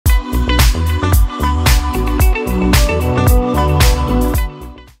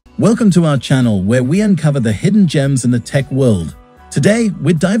Welcome to our channel where we uncover the hidden gems in the tech world. Today,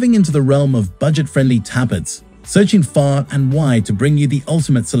 we're diving into the realm of budget-friendly tablets, searching far and wide to bring you the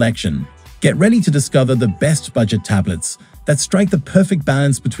ultimate selection. Get ready to discover the best budget tablets that strike the perfect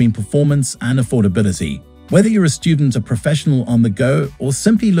balance between performance and affordability. Whether you're a student, a professional on the go, or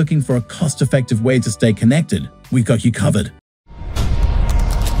simply looking for a cost-effective way to stay connected, we've got you covered.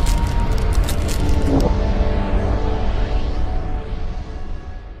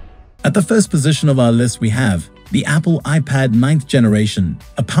 At the first position of our list, we have the Apple iPad 9th generation,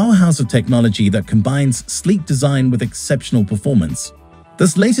 a powerhouse of technology that combines sleek design with exceptional performance.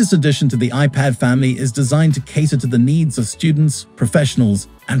 This latest addition to the iPad family is designed to cater to the needs of students, professionals,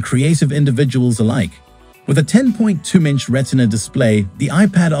 and creative individuals alike. With a 10.2-inch Retina display, the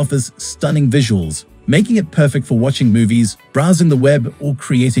iPad offers stunning visuals, making it perfect for watching movies, browsing the web, or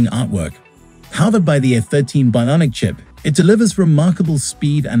creating artwork. Powered by the A13 Bionic chip, it delivers remarkable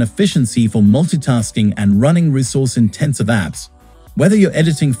speed and efficiency for multitasking and running resource-intensive apps. Whether you're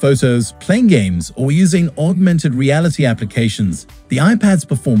editing photos, playing games, or using augmented reality applications, the iPad's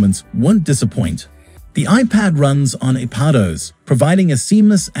performance won't disappoint. The iPad runs on IdeaPad, providing a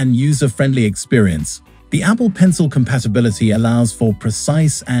seamless and user-friendly experience. The Apple Pencil compatibility allows for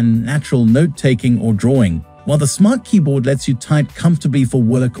precise and natural note-taking or drawing, while the Smart Keyboard lets you type comfortably for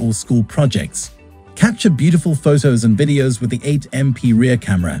work or school projects. Capture beautiful photos and videos with the 8MP rear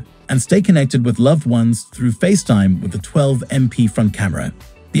camera, and stay connected with loved ones through FaceTime with the 12MP front camera.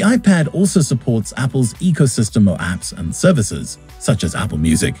 The iPad also supports Apple's ecosystem of apps and services, such as Apple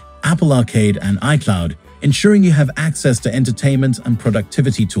Music, Apple Arcade, and iCloud, ensuring you have access to entertainment and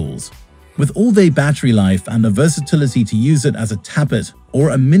productivity tools. With all-day battery life and the versatility to use it as a tablet or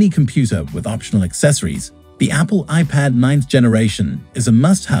a mini computer with optional accessories, the Apple iPad 9th generation is a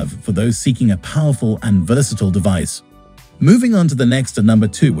must-have for those seeking a powerful and versatile device. Moving on to the next at number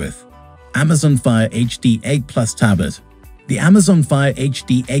 2 with Amazon Fire HD 8 Plus Tablet. The Amazon Fire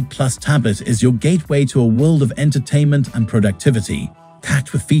HD 8 Plus tablet is your gateway to a world of entertainment and productivity.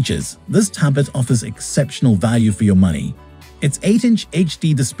 Packed with features, this tablet offers exceptional value for your money. Its 8-inch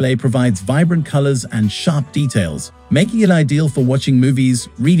HD display provides vibrant colors and sharp details, making it ideal for watching movies,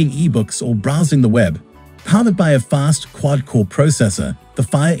 reading ebooks, or browsing the web. Powered by a fast quad-core processor, the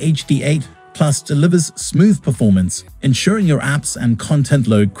Fire HD 8 Plus delivers smooth performance, ensuring your apps and content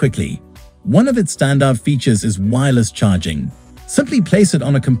load quickly. One of its standout features is wireless charging. Simply place it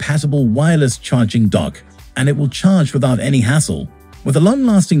on a compatible wireless charging dock, and it will charge without any hassle. With a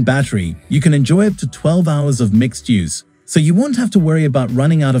long-lasting battery, you can enjoy up to 12 hours of mixed use, so you won't have to worry about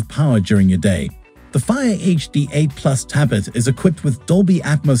running out of power during your day. The Fire HD 8 Plus tablet is equipped with Dolby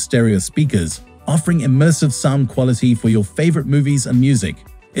Atmos stereo speakers, offering immersive sound quality for your favorite movies and music.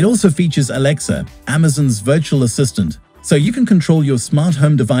 It also features Alexa, Amazon's virtual assistant, so you can control your smart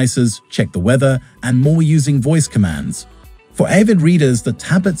home devices, check the weather, and more using voice commands. For avid readers, the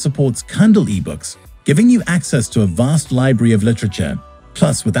tablet supports Kindle ebooks, giving you access to a vast library of literature.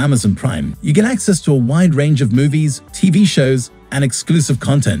 Plus, with Amazon Prime, you get access to a wide range of movies, TV shows, and exclusive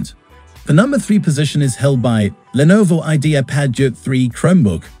content. The number 3 position is held by Lenovo IdeaPad Duet 3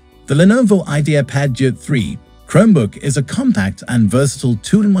 Chromebook. The Lenovo IdeaPad Duet 3 Chromebook is a compact and versatile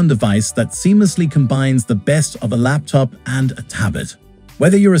 2-in-1 device that seamlessly combines the best of a laptop and a tablet.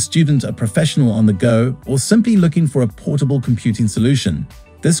 Whether you're a student, a professional on the go, or simply looking for a portable computing solution,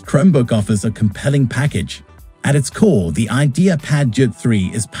 this Chromebook offers a compelling package. At its core, the IdeaPad Duet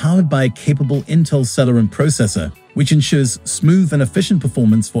 3 is powered by a capable Intel Celeron processor, which ensures smooth and efficient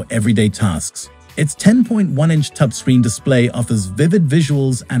performance for everyday tasks. Its 10.1-inch touchscreen display offers vivid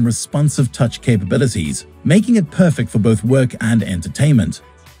visuals and responsive touch capabilities, making it perfect for both work and entertainment.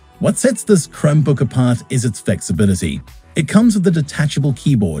 What sets this Chromebook apart is its flexibility. It comes with a detachable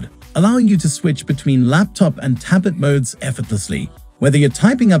keyboard, allowing you to switch between laptop and tablet modes effortlessly. Whether you're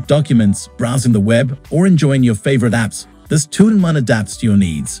typing up documents, browsing the web, or enjoying your favorite apps, this 2-in-1 adapts to your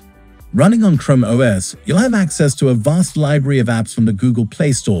needs. Running on Chrome OS, you'll have access to a vast library of apps from the Google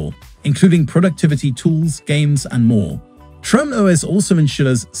Play Store, including productivity tools, games, and more. Chrome OS also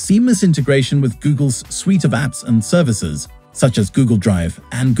ensures seamless integration with Google's suite of apps and services, such as Google Drive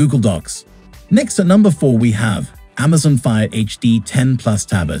and Google Docs. Next at number 4, we have Amazon Fire HD 10 Plus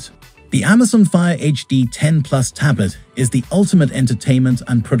Tablet. The Amazon Fire HD 10 Plus tablet is the ultimate entertainment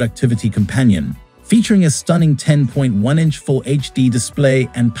and productivity companion, featuring a stunning 10.1-inch Full HD display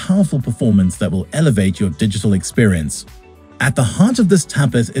and powerful performance that will elevate your digital experience. At the heart of this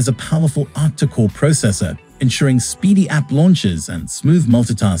tablet is a powerful octa-core processor, ensuring speedy app launches and smooth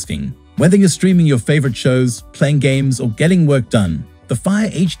multitasking. Whether you're streaming your favorite shows, playing games, or getting work done, the Fire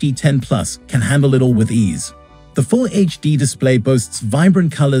HD 10 Plus can handle it all with ease. The Full HD display boasts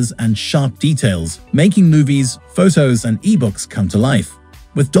vibrant colors and sharp details, making movies, photos, and ebooks come to life.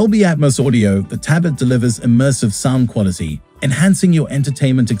 With Dolby Atmos audio, the tablet delivers immersive sound quality, enhancing your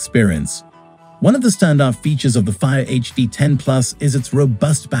entertainment experience. One of the standout features of the Fire HD 10 Plus is its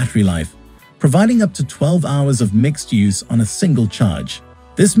robust battery life, providing up to 12 hours of mixed use on a single charge.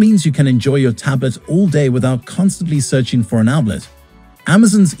 This means you can enjoy your tablet all day without constantly searching for an outlet.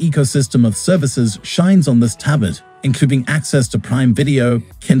 Amazon's ecosystem of services shines on this tablet, including access to Prime Video,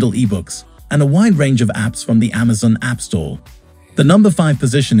 Kindle eBooks, and a wide range of apps from the Amazon App Store. The number 5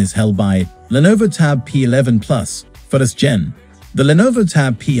 position is held by Lenovo Tab P11 Plus, 1st Gen. The Lenovo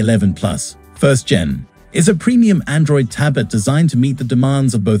Tab P11 Plus, 1st Gen, is a premium Android tablet designed to meet the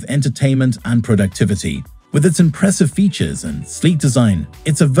demands of both entertainment and productivity. With its impressive features and sleek design,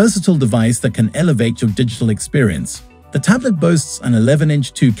 it's a versatile device that can elevate your digital experience. The tablet boasts an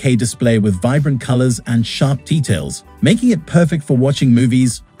 11-inch 2K display with vibrant colors and sharp details, making it perfect for watching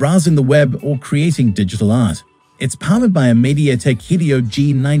movies, browsing the web, or creating digital art. It's powered by a MediaTek Helio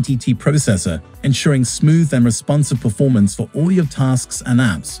G90T processor, ensuring smooth and responsive performance for all your tasks and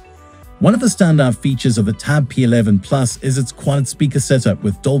apps. One of the standout features of the Tab P11 Plus is its quad speaker setup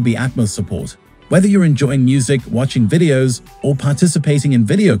with Dolby Atmos support. Whether you're enjoying music, watching videos, or participating in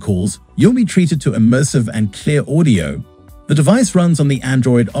video calls, you'll be treated to immersive and clear audio. The device runs on the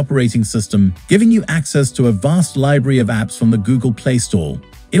Android operating system, giving you access to a vast library of apps from the Google Play Store.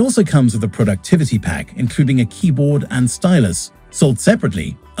 It also comes with a productivity pack, including a keyboard and stylus, sold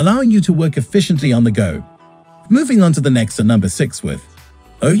separately, allowing you to work efficiently on the go. Moving on to the next at number 6 with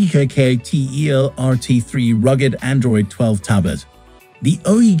OUKITEL RT3 Rugged Android 12 Tablet. The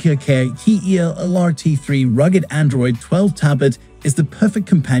OUKITEL RT3 Rugged Android 12 tablet is the perfect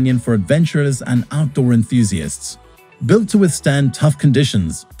companion for adventurers and outdoor enthusiasts. Built to withstand tough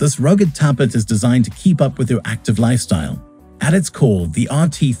conditions, this rugged tablet is designed to keep up with your active lifestyle. At its core, the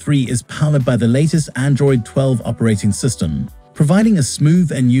RT3 is powered by the latest Android 12 operating system, providing a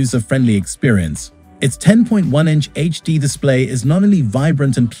smooth and user-friendly experience. Its 10.1-inch HD display is not only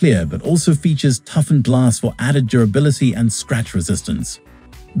vibrant and clear, but also features toughened glass for added durability and scratch resistance.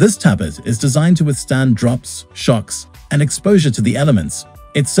 This tablet is designed to withstand drops, shocks, and exposure to the elements.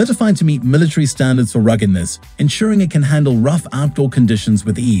 It's certified to meet military standards for ruggedness, ensuring it can handle rough outdoor conditions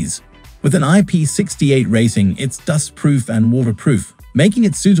with ease. With an IP68 rating, it's dust-proof and waterproof, making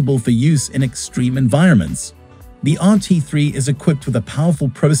it suitable for use in extreme environments. The RT3 is equipped with a powerful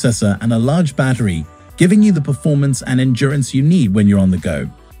processor and a large battery, giving you the performance and endurance you need when you're on the go.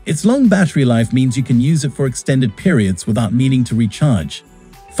 Its long battery life means you can use it for extended periods without needing to recharge.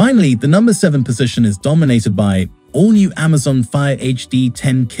 Finally, the number 7 position is dominated by all-new Amazon Fire HD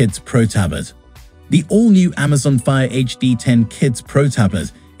 10 Kids Pro Tablet. The all-new Amazon Fire HD 10 Kids Pro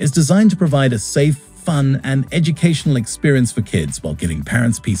Tablet is designed to provide a safe, fun, and educational experience for kids while giving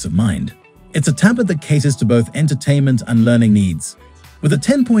parents peace of mind. It's a tablet that caters to both entertainment and learning needs. With a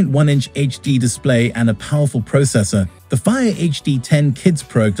 10.1-inch HD display and a powerful processor, the Fire HD 10 Kids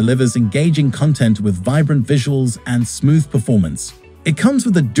Pro delivers engaging content with vibrant visuals and smooth performance. It comes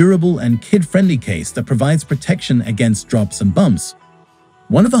with a durable and kid-friendly case that provides protection against drops and bumps.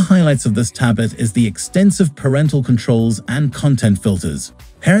 One of the highlights of this tablet is the extensive parental controls and content filters.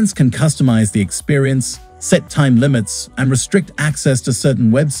 Parents can customize the experience, set time limits, and restrict access to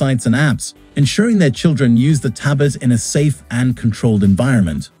certain websites and apps, ensuring their children use the tablet in a safe and controlled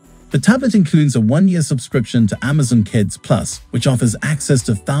environment. The tablet includes a 1-year subscription to Amazon Kids Plus, which offers access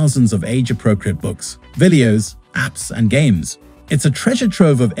to thousands of age-appropriate books, videos, apps, and games. It's a treasure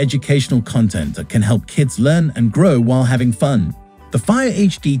trove of educational content that can help kids learn and grow while having fun. The Fire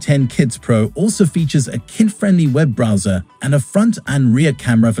HD 10 Kids Pro also features a kid-friendly web browser and a front and rear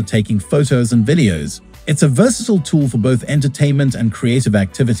camera for taking photos and videos. It's a versatile tool for both entertainment and creative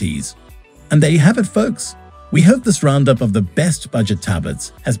activities. And there you have it, folks. We hope this roundup of the best budget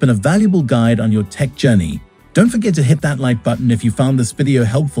tablets has been a valuable guide on your tech journey. Don't forget to hit that like button if you found this video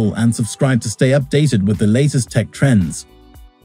helpful and subscribe to stay updated with the latest tech trends.